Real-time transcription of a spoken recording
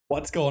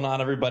What's going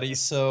on, everybody?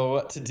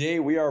 So today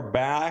we are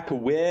back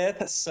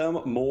with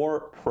some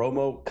more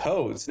promo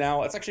codes.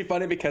 Now, it's actually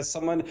funny because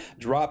someone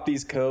dropped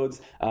these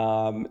codes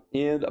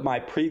in my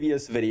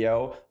previous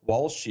video,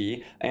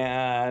 Walshy,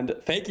 and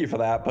thank you for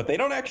that, but they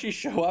don't actually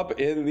show up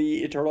in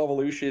the Eternal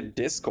Evolution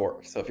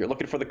Discord. So if you're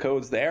looking for the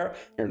codes there,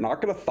 you're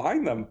not going to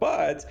find them,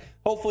 but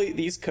hopefully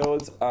these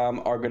codes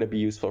are going to be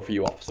useful for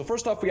you all. So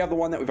first off, we have the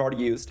one that we've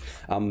already used.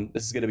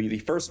 This is going to be the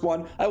first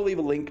one. I will leave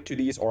a link to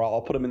these, or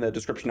I'll put them in the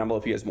description down below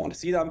if you guys want to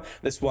see them.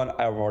 This one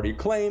I've already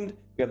claimed.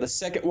 We have the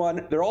second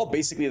one. They're all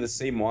basically the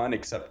same one,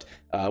 except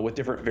with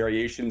different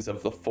variations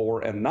of the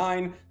 4 and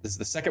 9. This is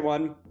the second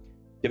one,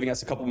 giving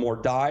us a couple more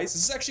dies.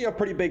 This is actually a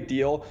pretty big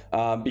deal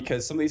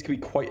because some of these can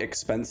be quite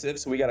expensive.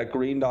 So we got a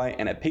green die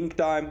and a pink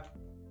die.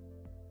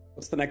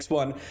 What's the next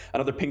one?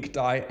 Another pink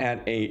die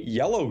and a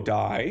yellow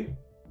die.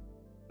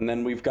 And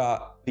then we've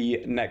got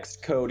the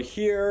next code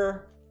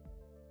here,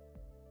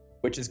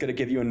 which is going to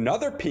give you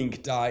another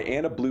pink die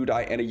and a blue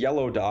die and a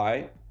yellow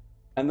die.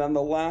 And then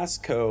the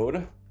last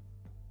code,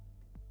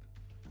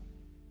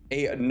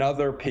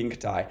 another pink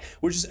die,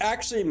 which is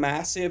actually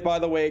massive, by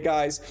the way,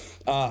 guys.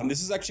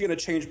 This is actually going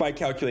to change my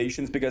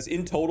calculations because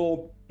in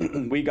total,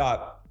 we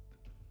got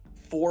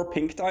 4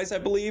 pink dies, I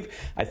believe.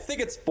 I think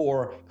it's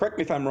 4. Correct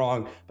me if I'm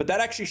wrong, but that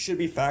actually should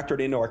be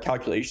factored into our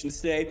calculations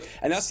today.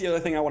 And that's the other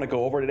thing I want to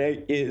go over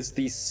today is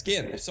the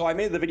skin. So I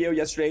made the video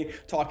yesterday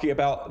talking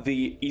about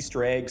the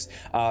Easter eggs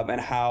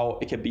and how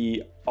it can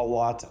be a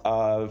lot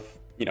of,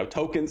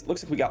 tokens. It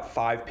looks like we got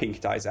 5 pink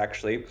dies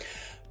actually.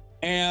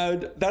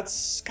 And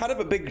that's kind of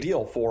a big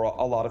deal for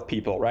a lot of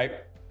people, right?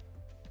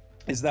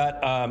 Is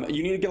that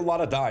you need to get a lot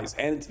of dies,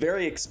 and it's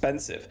very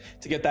expensive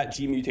to get that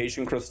G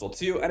mutation crystal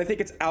too, and I think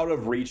it's out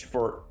of reach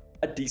for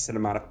a decent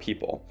amount of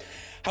people.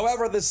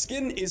 However, the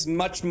skin is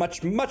much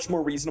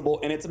more reasonable,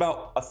 and it's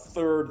about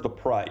 1/3 the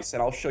price,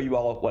 and I'll show you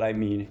all what I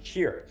mean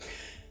here.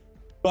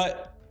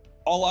 But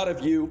a lot of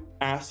you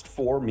asked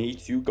for me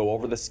to go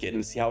over the skin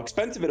and see how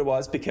expensive it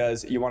was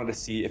because you wanted to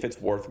see if it's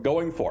worth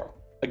going for.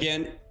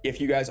 Again,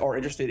 if you guys are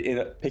interested in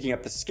picking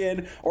up the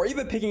skin or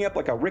even picking up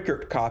like a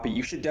Rickert copy,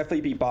 you should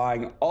definitely be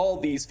buying all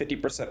these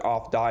 50%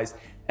 off dies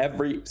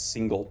every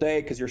single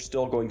day because you're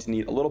still going to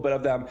need a little bit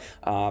of them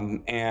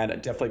and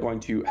definitely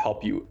going to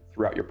help you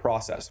throughout your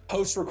process.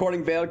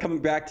 Post-recording Veil coming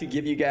back to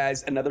give you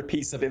guys another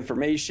piece of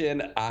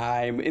information.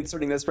 I'm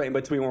inserting this right in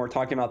between when we're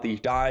talking about the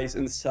dies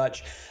and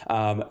such.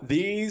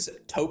 These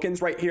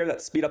tokens right here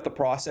that speed up the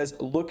process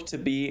look to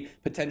be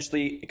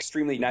potentially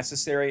extremely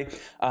necessary.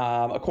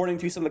 According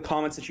to some of the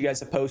comments that you guys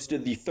have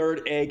posted, the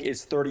 3rd egg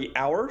is 30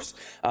 hours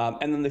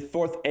and then the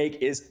 4th egg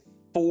is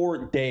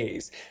 4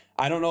 days.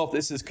 I don't know if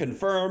this is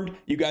confirmed.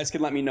 You guys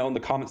can let me know in the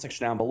comment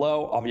section down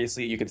below.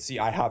 Obviously, you can see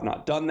I have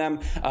not done them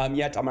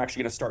yet. I'm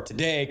actually going to start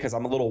today because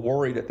I'm a little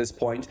worried at this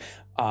point.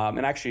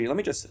 And actually, let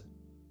me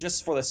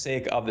just for the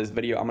sake of this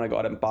video, I'm going to go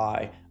ahead and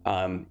buy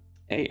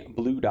a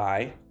blue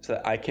die so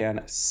that I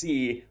can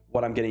see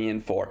what I'm getting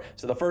in for.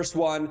 So the first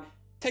one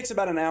takes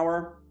about an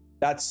hour.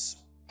 That's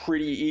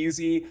pretty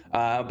easy,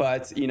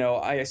 but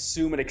I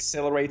assume it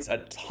accelerates a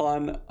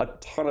ton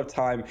of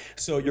time.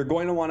 So you're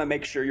going to want to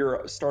make sure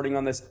you're starting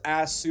on this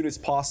as soon as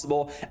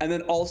possible. And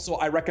then also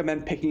I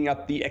recommend picking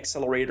up the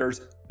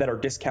accelerators that are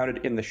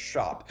discounted in the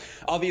shop.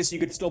 Obviously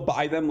you could still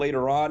buy them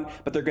later on,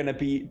 but they're going to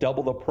be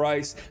double the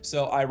price.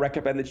 So I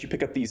recommend that you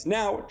pick up these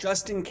now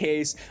just in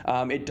case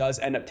it does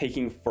end up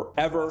taking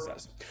forever.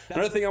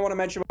 Another thing I want to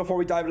mention before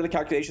we dive into the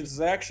calculations is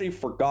I actually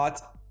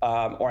forgot,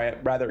 or I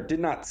rather did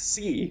not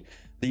see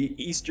the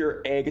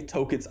Easter egg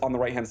tokens on the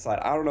right hand side.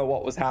 I don't know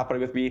what was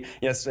happening with me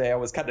yesterday. I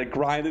was kind of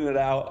grinding it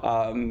out.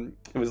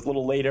 It was a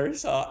little later,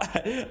 so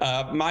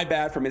my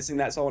bad for missing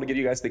that. So I want to give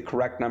you guys the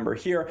correct number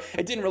here.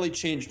 It didn't really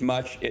change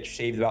much. It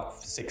shaved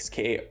about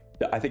 6K.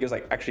 I think it was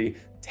like actually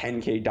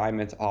 10K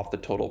diamonds off the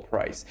total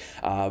price.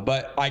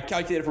 But I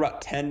calculated for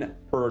about 10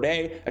 per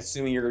day,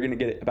 assuming you're going to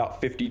get about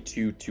 50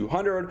 to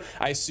 200.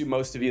 I assume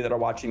most of you that are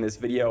watching this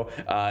video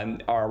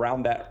are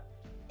around that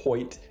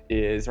point,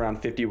 is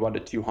around 51 to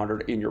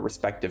 200 in your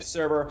respective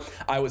server.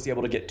 I was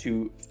able to get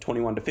to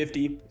 21 to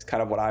 50. It's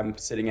kind of what I'm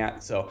sitting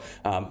at. So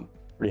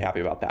pretty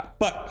happy about that.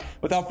 But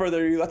without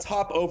further ado, let's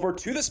hop over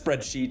to the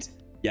spreadsheet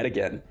yet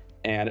again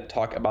and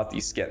talk about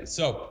these skins.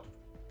 So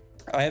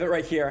I have it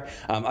right here.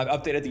 I've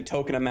updated the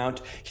token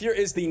amount. Here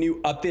is the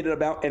new updated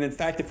amount. And in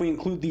fact, if we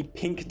include the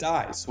pink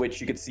dies, which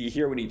you can see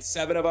here, we need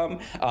 7 of them.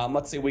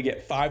 Let's say we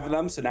get 5 of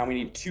them. So now we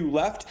need 2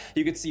 left.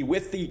 You can see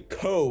with the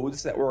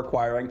codes that we're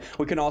acquiring,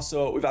 we can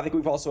also, I think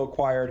we've also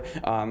acquired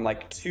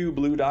like 2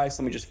 blue dies.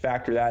 So let me just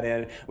factor that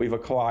in. We've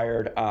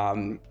acquired, I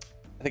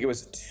think it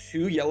was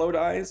 2 yellow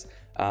dies.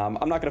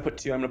 I'm not going to put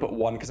 2, I'm going to put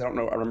 1 because I don't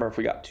know. I remember if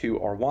we got 2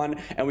 or 1,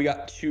 and we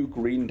got 2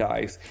 green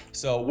dice.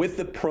 So with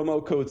the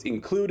promo codes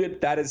included,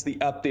 that is the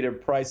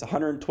updated price,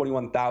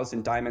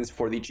 121,000 diamonds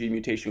for the G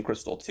mutation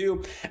crystal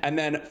 2. And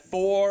then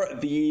for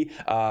the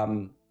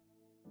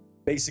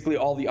basically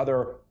all the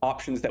other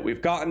options that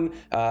we've gotten.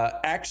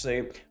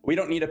 Actually, we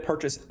don't need to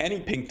purchase any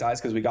pink dyes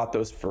because we got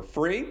those for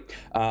free.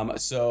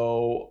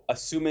 So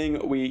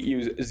assuming we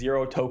use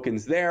 0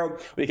 tokens there,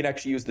 we can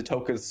actually use the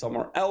tokens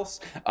somewhere else,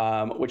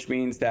 which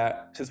means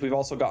that since we've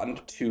also gotten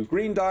 2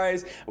 green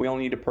dyes, we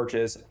only need to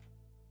purchase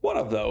one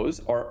of those,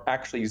 or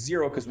actually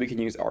 0 because we can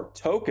use our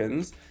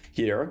tokens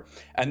here.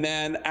 And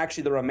then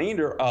actually the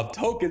remainder of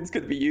tokens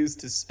could be used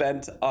to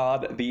spend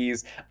on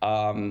these,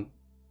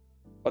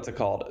 what's it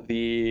called?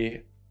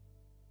 The,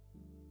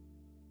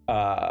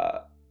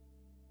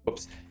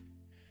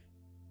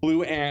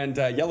 blue and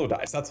yellow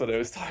dyes. That's what I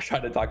was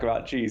trying to talk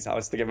about. Jeez, I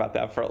was thinking about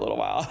that for a little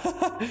while.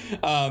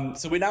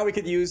 So now we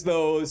could use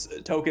those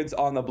tokens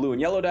on the blue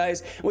and yellow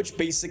dyes, which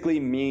basically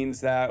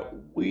means that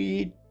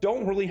we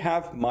don't really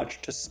have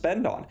much to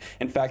spend on.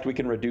 In fact, we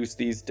can reduce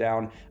these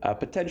down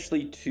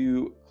potentially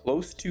to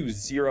close to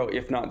 0,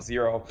 if not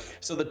 0.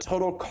 So the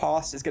total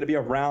cost is going to be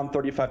around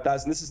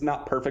 35,000. This is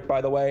not perfect,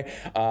 by the way.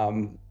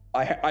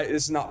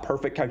 This is not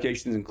perfect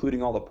calculations,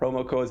 including all the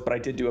promo codes, but I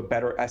did do a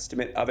better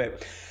estimate of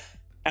it.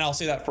 And I'll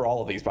say that for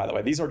all of these, by the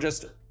way. These are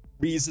just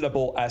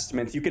reasonable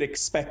estimates. You could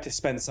expect to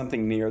spend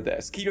something near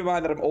this. Keep in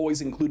mind that I'm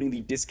always including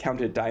the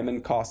discounted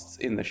diamond costs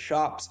in the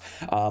shops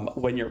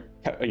when you're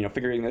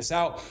figuring this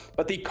out.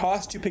 But the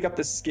cost to pick up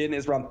the skin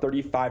is around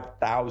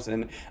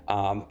 35,000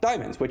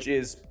 diamonds, which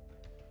is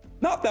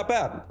not that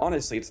bad.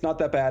 Honestly, it's not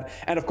that bad.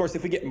 And of course,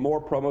 if we get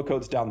more promo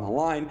codes down the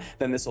line,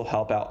 then this will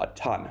help out a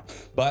ton.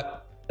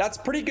 But that's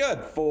pretty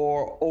good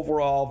for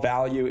overall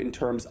value in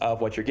terms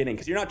of what you're getting,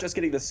 because you're not just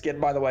getting the skin,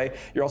 by the way,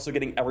 you're also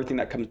getting everything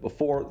that comes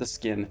before the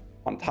skin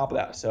on top of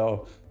that.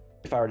 So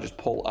if I were to just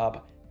pull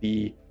up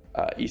the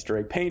Easter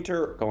egg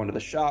painter, go into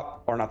the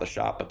shop, or not the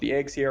shop, but the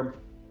eggs here,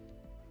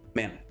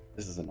 man,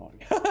 this is annoying.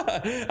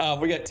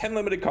 We got 10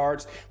 limited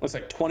cards, looks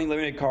like 20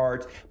 limited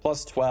cards,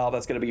 plus 12,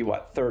 that's gonna be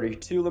what,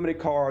 32 limited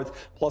cards,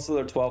 plus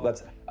another 12,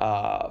 that's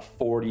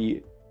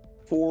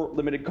 44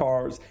 limited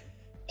cards,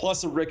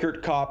 plus a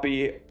Rickard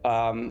copy,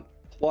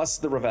 plus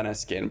the Ravenna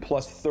skin,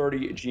 plus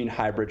 30 gene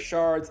hybrid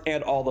shards,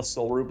 and all the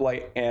soul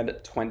rublite and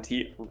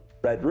 20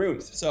 red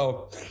runes.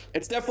 So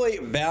it's definitely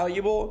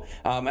valuable,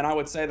 and I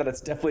would say that it's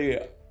definitely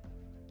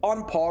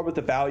on par with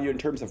the value in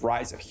terms of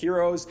Rise of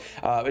Heroes.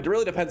 It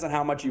really depends on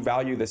how much you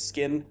value the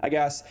skin, I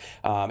guess.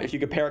 If you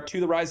compare it to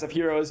the Rise of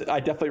Heroes, I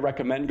definitely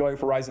recommend going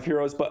for Rise of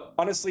Heroes. But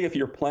honestly, if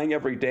you're playing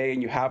every day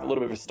and you have a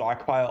little bit of a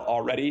stockpile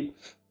already,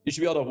 you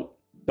should be able to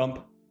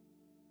dump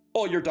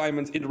all your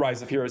diamonds into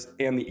Rise of Heroes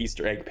and the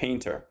Easter egg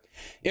painter.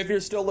 If you're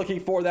still looking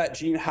for that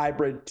gene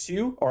hybrid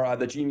 2 or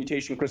the gene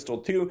mutation crystal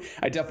 2,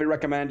 I definitely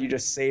recommend you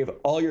just save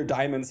all your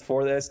diamonds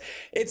for this.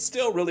 It's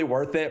still really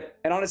worth it,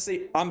 and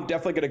honestly, I'm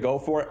definitely going to go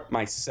for it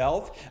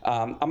myself.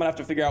 I'm gonna have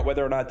to figure out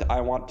whether or not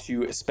I want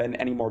to spend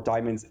any more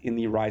diamonds in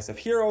the Rise of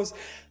Heroes,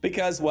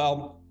 because,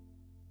 well,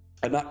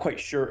 I'm not quite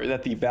sure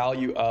that the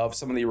value of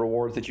some of the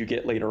rewards that you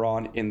get later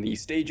on in the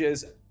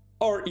stages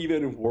are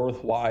even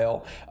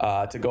worthwhile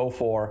to go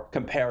for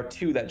compared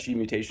to that Gene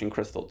Mutation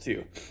Crystal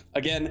 2.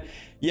 Again,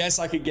 yes,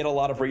 I could get a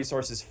lot of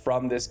resources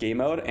from this game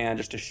mode, and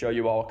just to show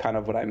you all kind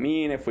of what I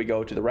mean, if we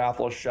go to the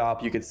raffle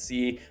shop, you could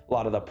see a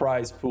lot of the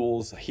prize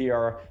pools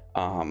here.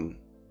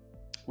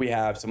 We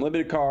have some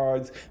limited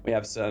cards, we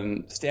have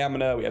some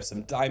stamina, we have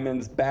some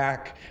diamonds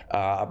back,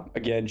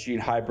 again, gene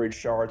hybrid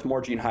shards,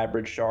 more gene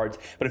hybrid shards.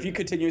 But if you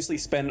continuously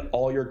spend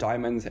all your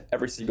diamonds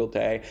every single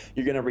day,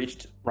 you're gonna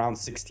reach around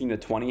 16 to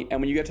 20. And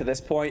when you get to this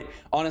point,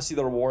 honestly,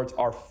 the rewards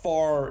are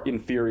far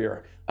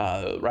inferior,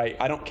 right?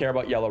 I don't care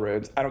about yellow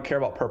runes, I don't care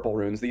about purple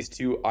runes. These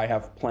two I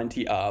have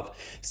plenty of.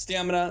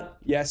 Stamina,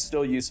 yes,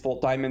 still useful.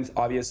 Diamonds,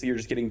 obviously you're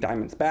just getting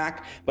diamonds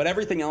back, but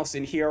everything else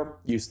in here,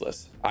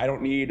 useless. I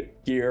don't need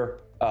gear,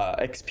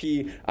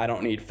 XP, I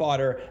don't need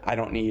fodder, I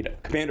don't need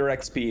commander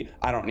XP,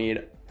 I don't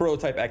need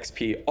prototype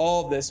XP.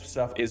 All of this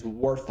stuff is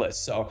worthless.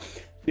 So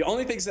the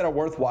only things that are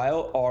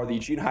worthwhile are the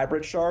gene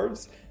hybrid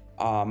shards,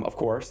 of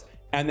course,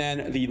 and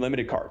then the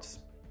limited cards,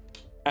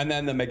 and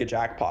then the mega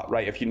jackpot,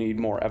 right, if you need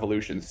more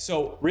evolutions.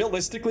 So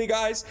realistically,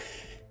 guys,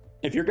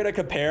 if you're going to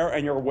compare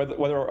and you're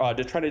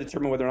to try to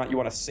determine whether or not you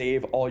want to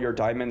save all your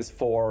diamonds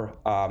for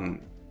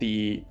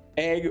the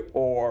egg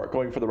or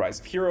going for the Rise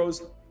of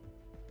Heroes,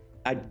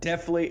 I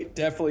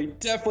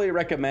definitely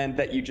recommend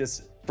that you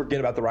just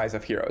forget about the Rise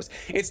of Heroes.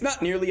 It's not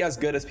nearly as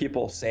good as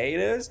people say it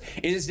is.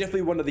 It is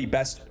definitely one of the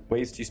best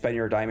ways to spend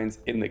your diamonds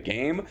in the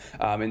game,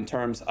 in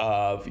terms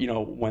of, you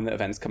know, when the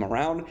events come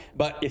around.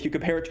 But if you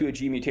compare it to a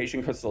G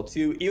Mutation Crystal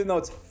 2, even though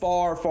it's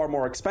far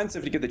more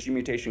expensive to get the G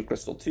Mutation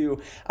Crystal 2,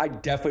 I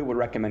definitely would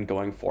recommend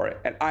going for it.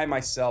 And I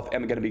myself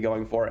am going to be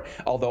going for it,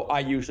 although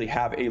I usually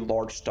have a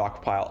large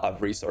stockpile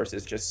of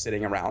resources just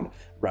sitting around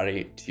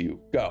ready to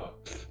go.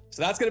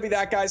 So that's going to be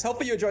that, guys.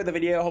 Hopefully you enjoyed the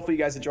video. Hopefully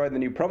you guys enjoyed the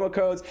new promo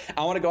codes.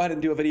 I want to go ahead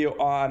and do a video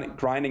on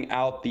grinding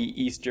out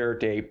the Easter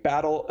Day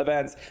battle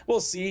events. We'll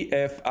see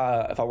if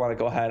I want to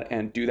go ahead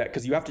and do that,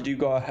 because you have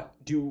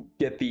to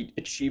get the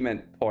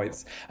achievement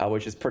points,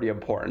 which is pretty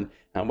important.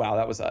 Wow,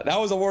 that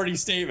was a wordy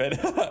statement.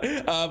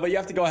 But you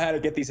have to go ahead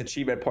and get these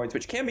achievement points,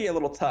 which can be a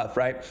little tough,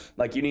 right?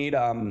 Like you need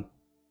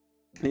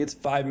I think it's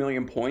 5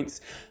 million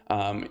points.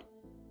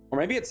 Or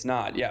maybe it's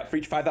not. Yeah, for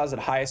each 5,000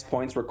 highest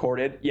points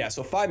recorded. Yeah,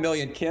 so 5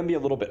 million can be a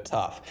little bit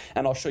tough.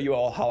 And I'll show you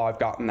all how I've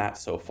gotten that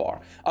so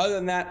far. Other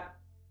than that,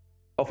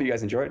 hopefully you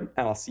guys enjoyed,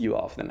 and I'll see you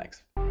all for the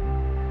next.